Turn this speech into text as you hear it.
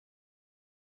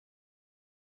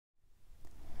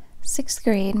6th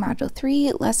grade, Module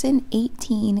 3, Lesson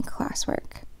 18,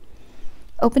 Classwork.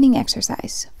 Opening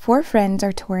exercise. 4 friends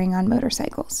are touring on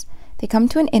motorcycles. They come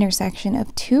to an intersection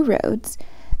of 2 roads.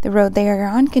 The road they are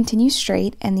on continues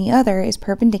straight, and the other is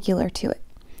perpendicular to it.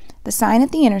 The sign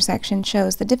at the intersection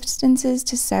shows the distances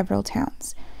to several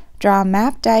towns. Draw a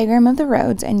map diagram of the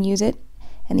roads and use it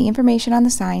and the information on the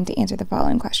sign to answer the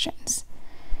following questions.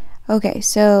 Okay,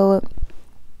 so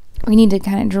we need to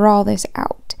kind of draw this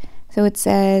out. So it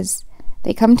says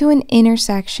they come to an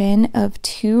intersection of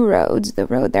 2 roads. The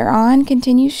road they're on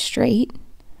continues straight.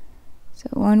 So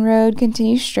one road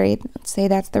continues straight. Let's say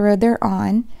that's the road they're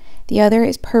on. The other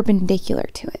is perpendicular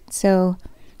to it. So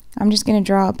I'm just going to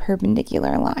draw a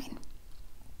perpendicular line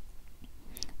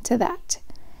to that.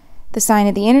 The sign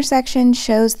at the intersection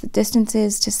shows the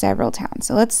distances to several towns.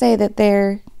 So let's say that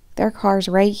their car's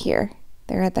right here.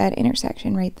 They're at that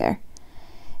intersection right there.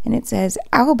 And it says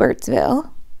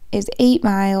Albertsville is 8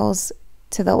 miles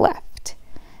to the left.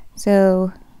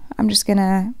 So I'm just going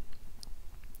to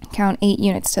count 8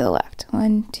 units to the left.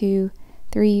 1, 2,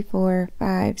 3, 4,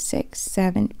 5, 6,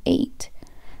 7, 8.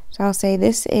 So I'll say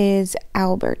this is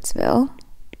Albertsville.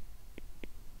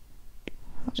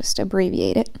 I'll just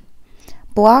abbreviate it.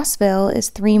 Blossville is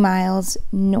 3 miles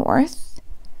north.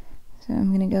 So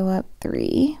I'm going to go up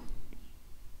 3.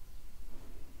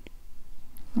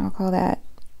 I'll call that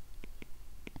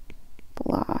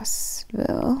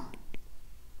Blossville.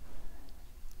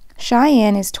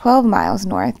 Cheyenne is 12 miles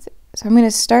north. So I'm going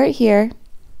to start here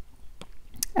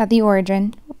at the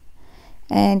origin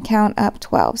and count up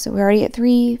 12. So we're already at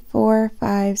 3, 4,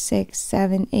 5, 6,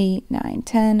 7, 8, 9,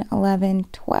 10, 11,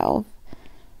 12.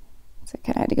 So I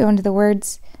kind of had to go into the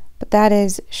words, but that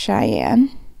is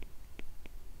Cheyenne.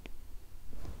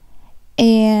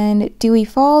 And Dewey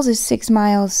Falls is 6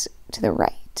 miles to the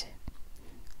right.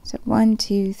 So 1,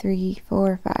 2, 3,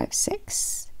 4, 5,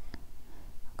 6.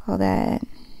 I'll call that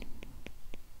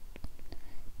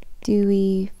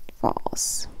Dewey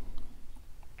Falls.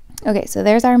 Okay, so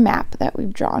there's our map that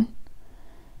we've drawn.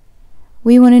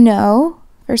 We want to know,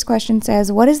 first question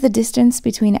says, what is the distance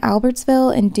between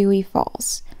Albertsville and Dewey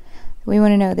Falls? We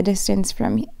want to know the distance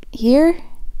from here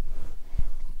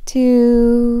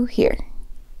to here.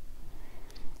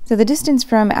 So the distance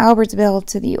from Albertsville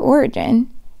to the origin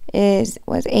was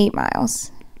 8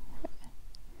 miles.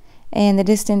 And the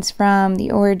distance from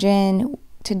the origin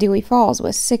to Dewey Falls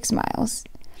was 6 miles.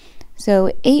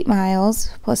 So 8 miles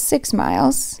plus 6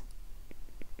 miles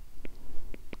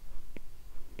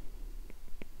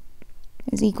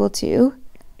is equal to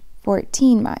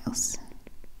 14 miles.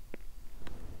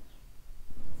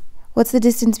 What's the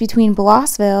distance between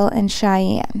Blossville and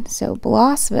Cheyenne? So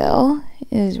Blossville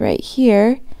is right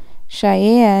here.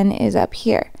 Cheyenne is up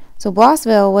here. So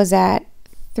Blossville was at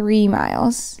 3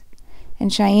 miles and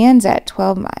Cheyenne's at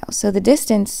 12 miles. So the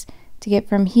distance to get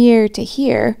from here to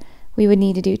here, we would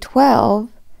need to do 12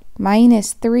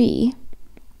 minus 3.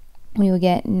 We would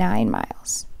get 9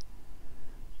 miles.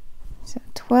 So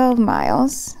 12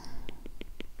 miles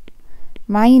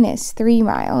minus 3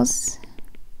 miles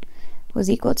was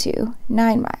equal to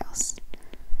 9 miles.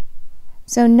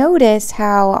 So notice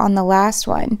how on the last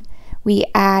one we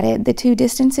added the 2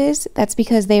 distances. That's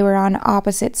because they were on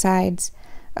opposite sides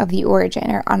of the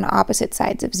origin, or on opposite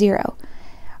sides of 0.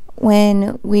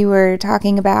 When we were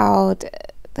talking about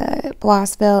the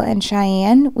Blossville and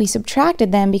Cheyenne, we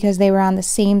subtracted them because they were on the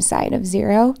same side of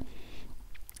 0.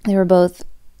 They were both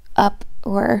up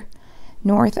or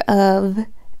north of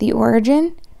the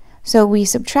origin. So we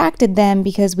subtracted them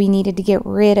because we needed to get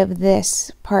rid of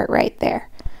this part right there.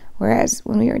 Whereas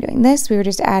when we were doing this, we were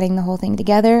just adding the whole thing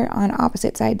together on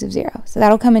opposite sides of 0. So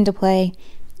that'll come into play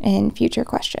in future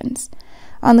questions.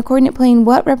 On the coordinate plane,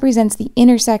 what represents the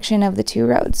intersection of the 2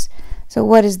 roads? So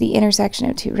what is the intersection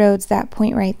of 2 roads? That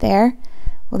point right there.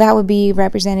 Well, that would be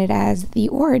represented as the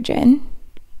origin,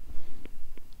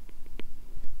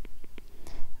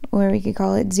 or we could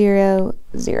call it 0,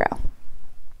 0.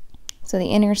 So the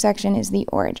intersection is the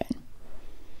origin.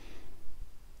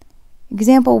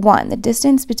 Example 1, the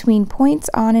distance between points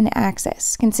on an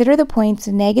axis. Consider the points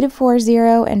 -4,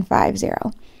 0, and 5,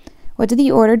 0. What do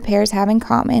the ordered pairs have in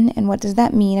common, and what does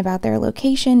that mean about their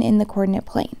location in the coordinate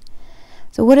plane?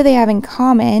 So what do they have in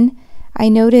common? I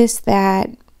notice that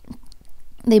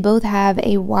they both have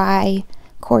a y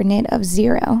coordinate of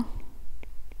 0.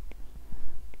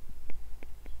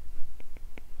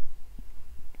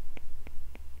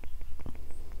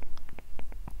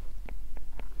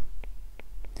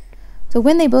 So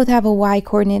when they both have a y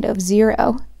coordinate of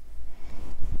 0,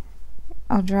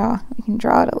 we can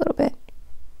draw it a little bit.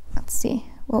 Let's see,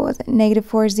 what was it,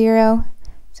 -4, 0?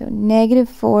 So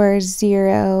 -4,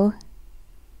 0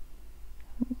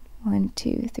 1,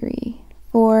 2, 3,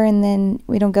 4, and then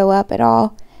we don't go up at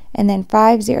all. And then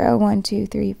 5, 0, 1, 2,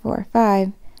 3, 4,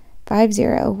 5, 5,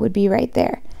 0 would be right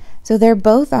there. So they're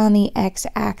both on the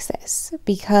x-axis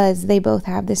because they both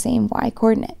have the same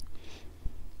y-coordinate.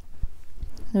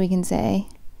 So we can say,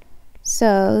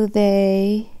 so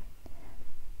they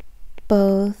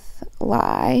both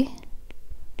lie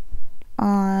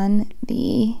on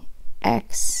the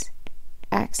x-axis.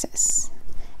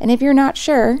 And if you're not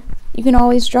sure, you can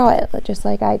always draw it, just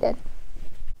like I did.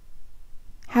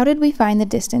 How did we find the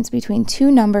distance between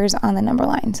two numbers on the number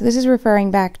line? So this is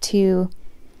referring back to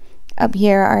up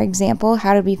here, our example.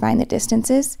 How did we find the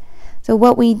distances? So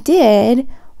what we did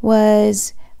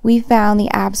was we found the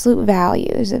absolute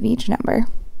values of each number.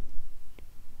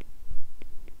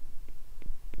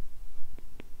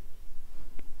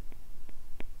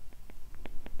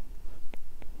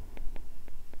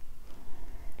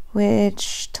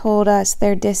 Which told us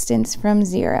their distance from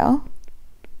 0.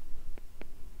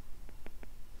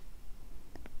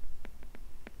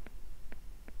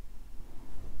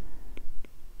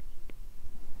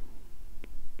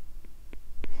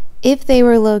 If they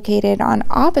were located on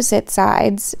opposite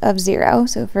sides of 0,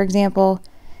 so for example,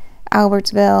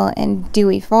 Albertsville and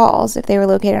Dewey Falls, if they were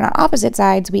located on opposite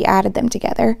sides, we added them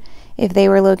together. If they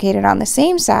were located on the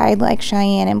same side, like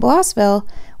Cheyenne and Blossville,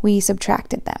 we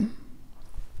subtracted them.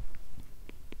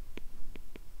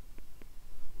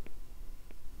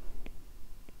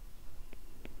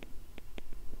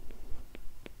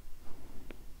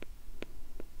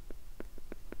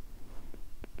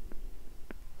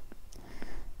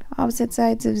 Opposite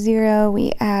sides of 0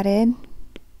 we added.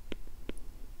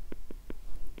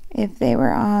 If they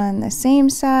were on the same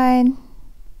side,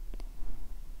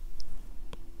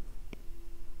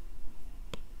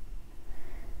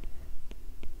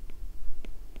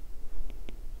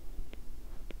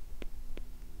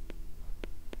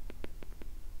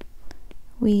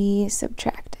 we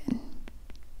subtracted.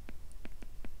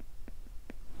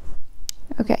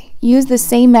 Okay, use the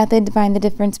same method to find the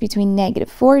difference between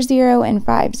 -4, 0 and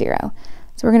 5, 0.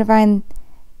 So we're going to find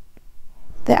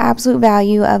the absolute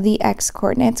value of the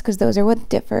x-coordinates, because those are what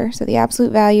differ. So the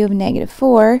absolute value of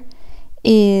 -4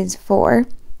 is 4,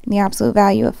 and the absolute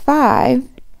value of 5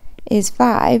 is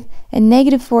 5, and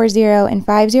 -4, 0 and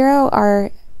 5, 0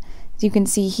 are, as you can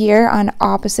see here, on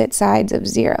opposite sides of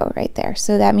 0 right there.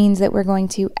 So that means that we're going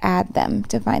to add them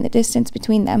to find the distance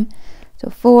between them.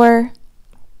 So 4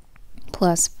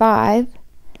 plus 5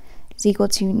 is equal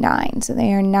to 9. So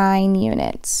they are 9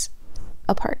 units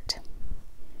apart.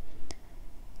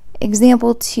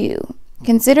 Example 2.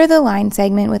 Consider the line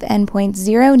segment with endpoints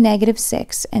 0,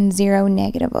 -6 and 0,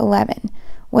 -11.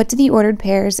 What do the ordered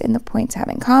pairs in the points have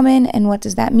in common, and what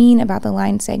does that mean about the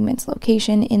line segment's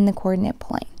location in the coordinate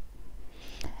plane?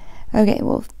 Okay,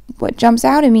 well, what jumps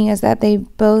out at me is that they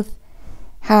both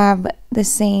have the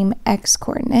same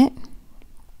x-coordinate.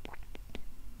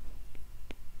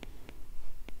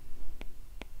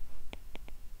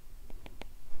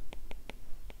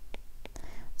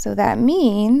 So that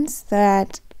means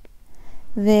that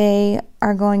they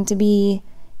are going to be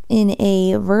in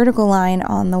a vertical line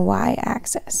on the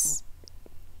y-axis.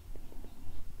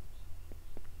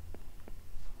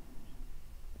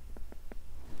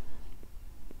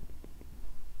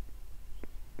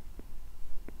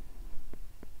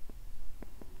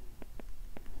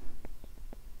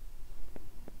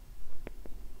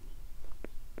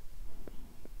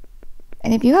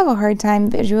 And if you have a hard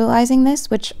time visualizing this,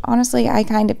 which honestly I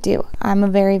kind of do, I'm a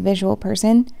very visual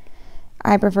person,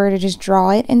 I prefer to just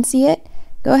draw it and see it,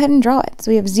 go ahead and draw it.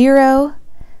 So we have 0,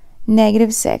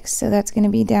 -6, so that's going to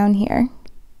be down here.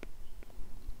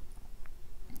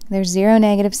 There's 0,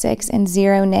 -6 and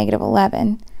 0,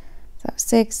 -11. So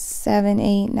 6, 7,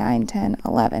 8, 9, 10,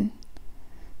 11.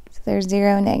 So there's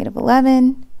 0,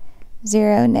 -11,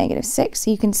 0, -6.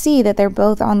 So you can see that they're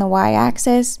both on the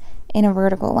y-axis in a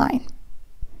vertical line.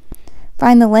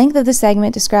 Find the length of the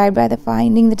segment described by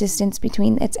finding the distance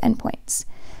between its endpoints.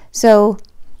 So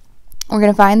we're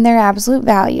going to find their absolute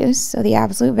values. So the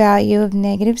absolute value of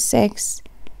 -6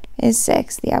 is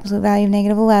 6. The absolute value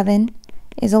of -11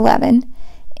 is 11.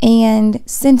 And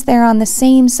since they're on the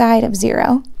same side of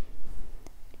 0,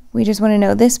 we just want to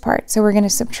know this part. So we're going to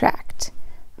subtract.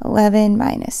 11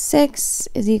 minus 6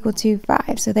 is equal to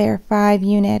 5. So they are 5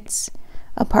 units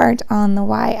apart on the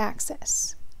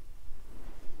y-axis.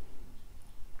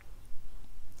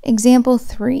 Example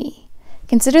 3.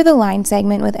 Consider the line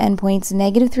segment with endpoints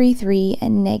 -3, 3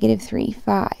 and -3,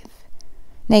 5.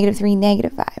 -3,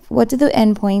 -5. What do the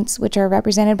endpoints, which are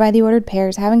represented by the ordered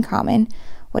pairs, have in common?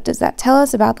 What does that tell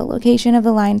us about the location of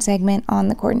the line segment on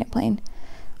the coordinate plane?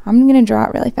 I'm going to draw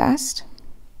it really fast.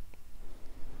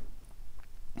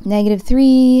 Negative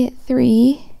 3,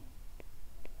 3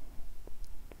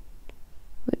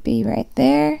 would be right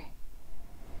there.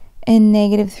 And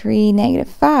negative 3, negative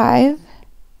 5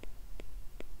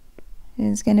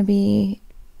 is going to be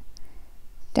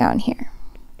down here.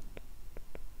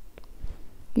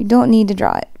 You don't need to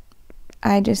draw it.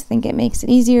 I just think it makes it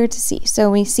easier to see.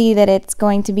 So we see that it's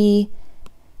going to be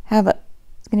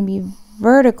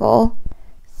vertical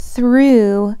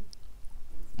through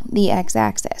the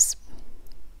x-axis.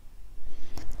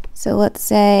 So let's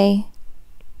say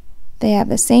they have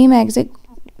the same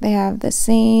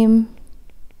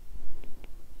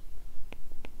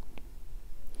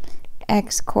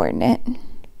x-coordinate.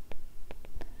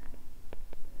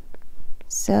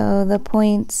 So the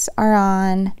points are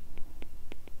on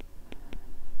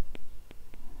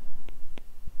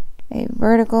a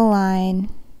vertical line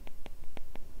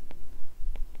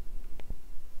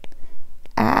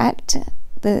at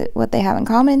what they have in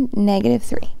common, negative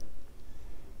 3.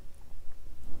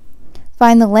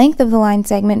 Find the length of the line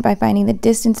segment by finding the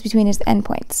distance between its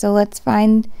endpoints. So let's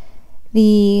find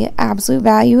the absolute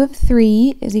value of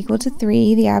 3 is equal to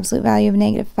 3. The absolute value of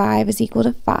negative 5 is equal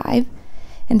to 5.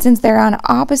 And since they're on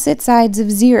opposite sides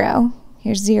of 0,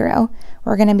 here's 0,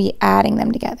 we're going to be adding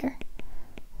them together.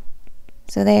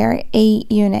 So they are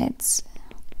 8 units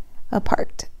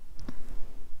apart.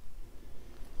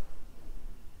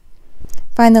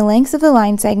 Find the lengths of the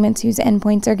line segments whose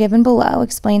endpoints are given below.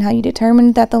 Explain how you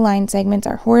determined that the line segments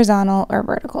are horizontal or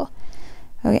vertical.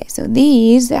 Okay, so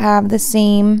these have the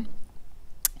same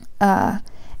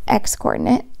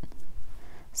x-coordinate.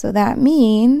 So that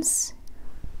means,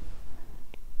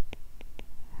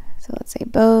 so let's say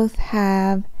both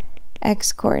have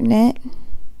x-coordinate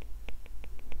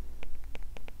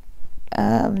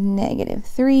of negative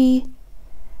 3.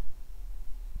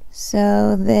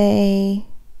 So they,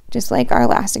 just like our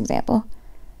last example,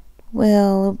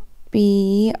 will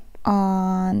be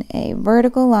on a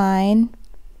vertical line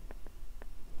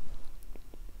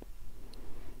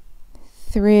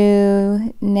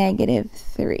through negative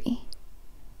 3.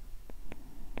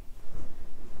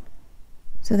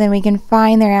 So then we can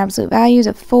find their absolute values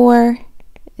of 4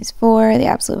 is 4, the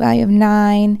absolute value of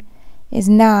 9 is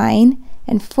 9,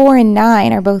 and 4 and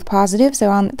 9 are both positive,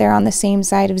 so they're on the same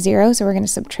side of 0, so we're going to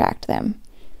subtract them.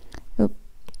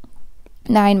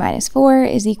 9 minus 4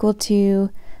 is equal to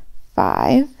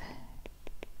 5.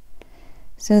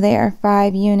 So they are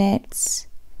 5 units.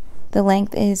 The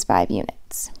length is 5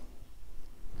 units.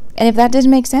 And if that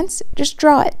doesn't make sense, just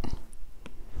draw it.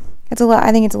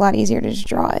 I think it's a lot easier to just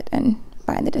draw it and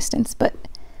find the distance, but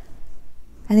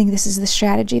I think this is the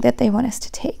strategy that they want us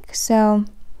to take. So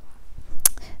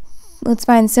let's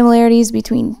find similarities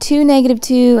between 2, negative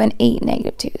 2 and 8,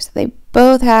 negative 2. So they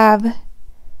both have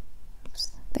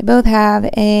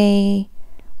a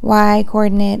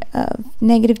y-coordinate of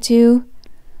negative 2.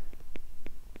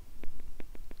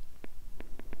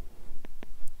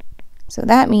 So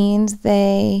that means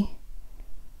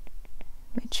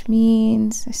which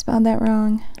means, I spelled that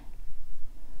wrong.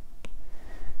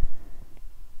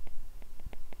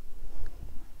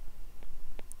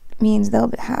 Means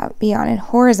they'll be on a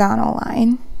horizontal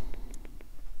line.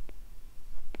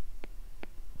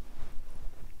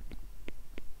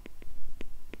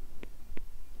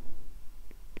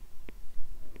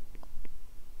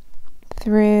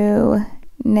 Through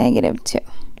negative 2.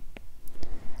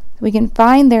 We can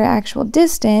find their actual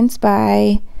distance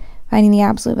by finding the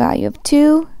absolute value of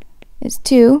 2 is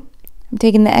 2. I'm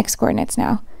taking the x-coordinates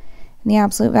now. And the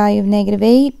absolute value of negative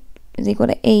 8 is equal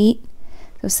to 8.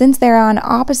 So since they're on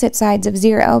opposite sides of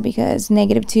 0, because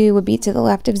negative 2 would be to the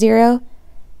left of 0,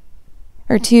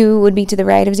 or 2 would be to the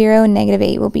right of 0, and negative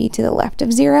 8 will be to the left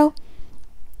of 0,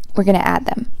 we're going to add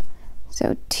them.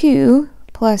 So 2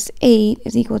 plus 8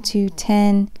 is equal to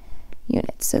 10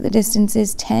 units. So the distance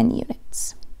is 10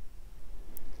 units.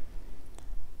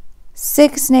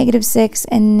 6, negative 6,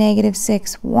 and negative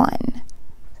 6, 1.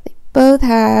 They both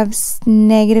have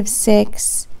negative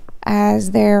 6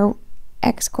 as their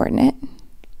x-coordinate.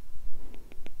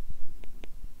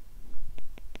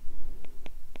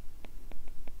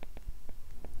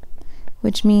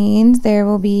 Which means there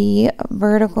will be a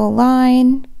vertical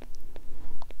line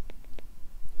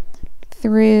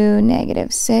through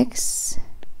negative 6.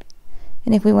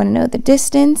 And if we want to know the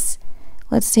distance,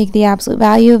 let's take the absolute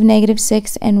value of negative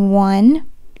 6 and 1.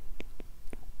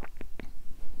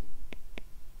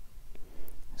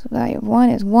 So the value of 1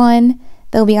 is 1.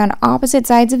 They'll be on opposite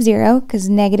sides of 0, because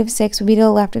negative 6 would be to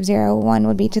the left of 0, 1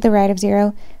 would be to the right of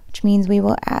 0, which means we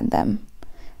will add them.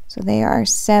 So they are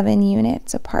 7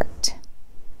 units apart.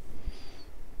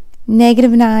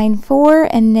 Negative 9, 4,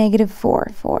 and negative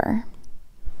 4, 4.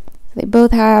 They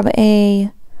both have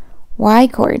a y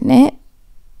coordinate.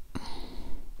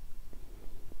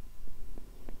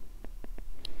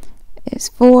 Is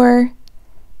 4.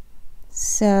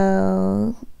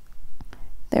 So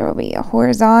there will be a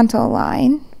horizontal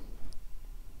line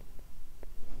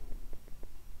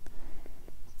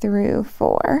through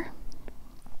 4.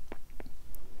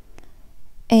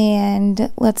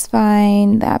 And let's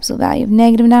find the absolute value of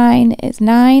 -9 is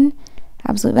 9.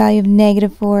 Absolute value of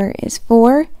 -4 is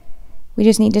 4. We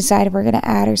just need to decide if we're going to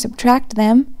add or subtract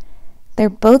them. They're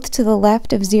both to the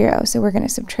left of 0, so we're going to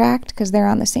subtract because they're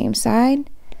on the same side.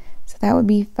 So that would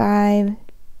be 5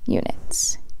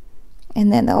 units.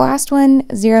 And then the last one,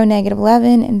 0,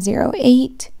 -11, and 0,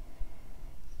 8.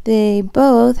 They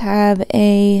both have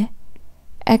a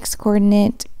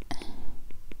x-coordinate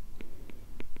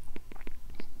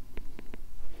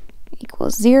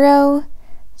equals 0,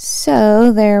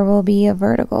 so there will be a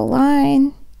vertical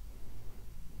line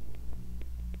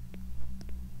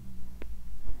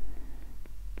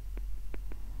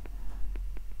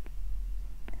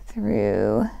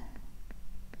through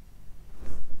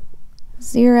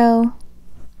 0,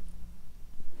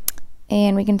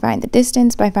 and we can find the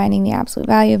distance by finding the absolute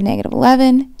value of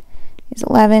 -11 is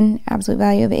 11, absolute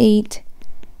value of 8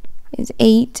 is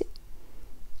 8.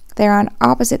 They're on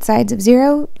opposite sides of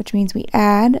 0, which means we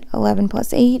add 11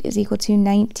 plus 8 is equal to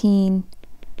 19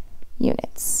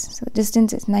 units. So the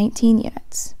distance is 19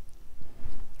 units.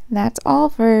 And that's all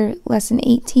for lesson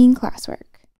 18 classwork.